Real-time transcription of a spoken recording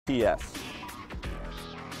CTS.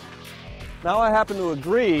 Now I happen to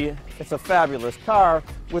agree it's a fabulous car,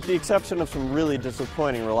 with the exception of some really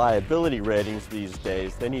disappointing reliability ratings these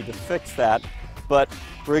days. They need to fix that. But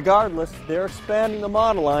regardless, they're expanding the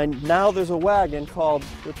model line. Now there's a wagon called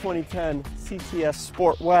the 2010 CTS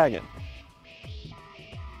Sport Wagon.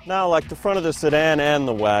 Now, like the front of the sedan and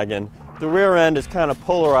the wagon, the rear end is kind of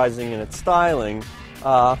polarizing in its styling.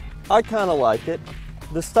 I kind of like it.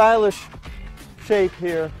 The stylish shape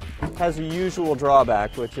here has a usual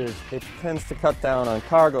drawback, which is it tends to cut down on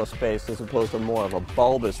cargo space as opposed to more of a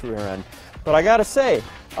bulbous rear end. But I gotta say,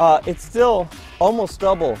 it's still almost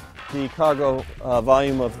double the cargo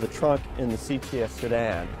volume of the trunk in the CTS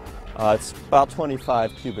sedan. It's about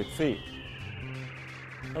 25 cubic feet.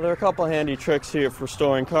 Now, there are a couple handy tricks here for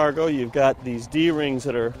storing cargo. You've got these D-rings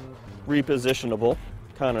that are repositionable,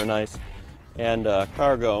 kind of nice, and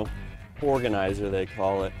cargo organizer, they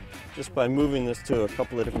call it. Just by moving this to a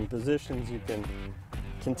couple of different positions, you can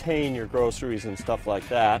contain your groceries and stuff like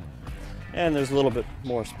that. And there's a little bit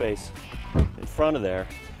more space in front of there.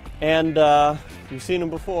 And you've seen them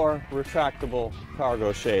before, retractable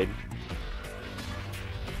cargo shade.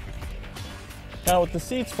 Now with the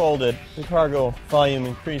seats folded, the cargo volume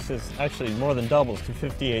increases, actually more than doubles, to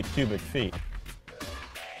 58 cubic feet.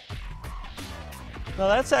 Now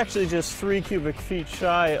that's actually just 3 cubic feet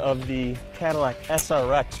shy of the Cadillac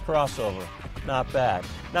SRX crossover. Not bad.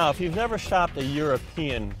 Now if you've never shopped a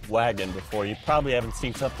European wagon before, you probably haven't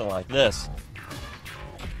seen something like this.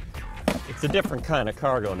 It's a different kind of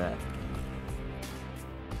cargo net.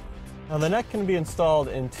 Now the net can be installed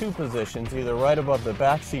in 2 positions, either right above the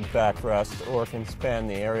back seat backrest, or it can span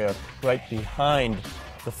the area right behind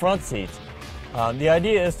the front seats. The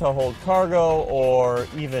idea is to hold cargo or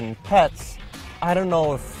even pets. I don't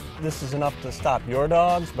know if this is enough to stop your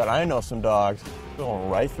dogs, but I know some dogs going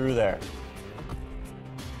right through there.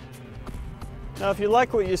 Now if you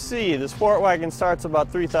like what you see, the Sport Wagon starts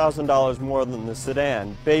about $3,000 more than the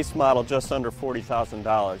sedan. Base model just under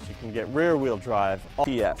 $40,000. You can get rear wheel drive,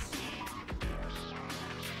 CTS.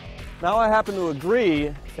 Now I happen to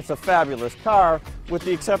agree it's a fabulous car, with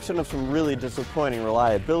the exception of some really disappointing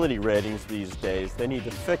reliability ratings these days. They need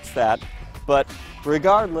to fix that. But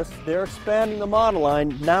regardless, they're expanding the model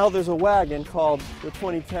line. Now there's a wagon called the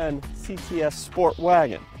 2010 CTS Sport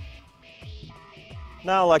Wagon.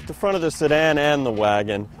 Now, like the front of the sedan and the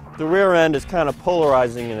wagon, the rear end is kind of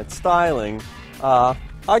polarizing in its styling. I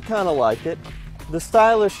kind of like it. The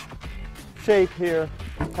stylish shape here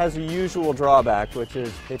has a usual drawback, which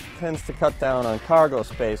is it tends to cut down on cargo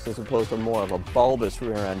space as opposed to more of a bulbous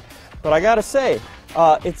rear end. But I gotta say,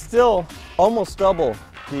 it's still almost double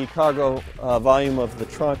the cargo volume of the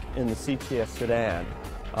trunk in the CTS sedan.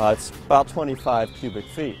 It's about 25 cubic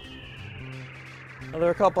feet. Now, there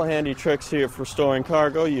are a couple handy tricks here for storing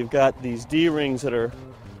cargo. You've got these D-rings that are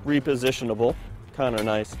repositionable, kind of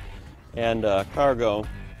nice, and cargo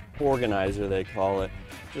organizer, they call it.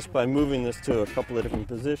 Just by moving this to a couple of different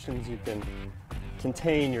positions, you can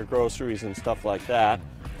contain your groceries and stuff like that.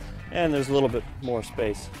 And there's a little bit more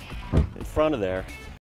space in front of there.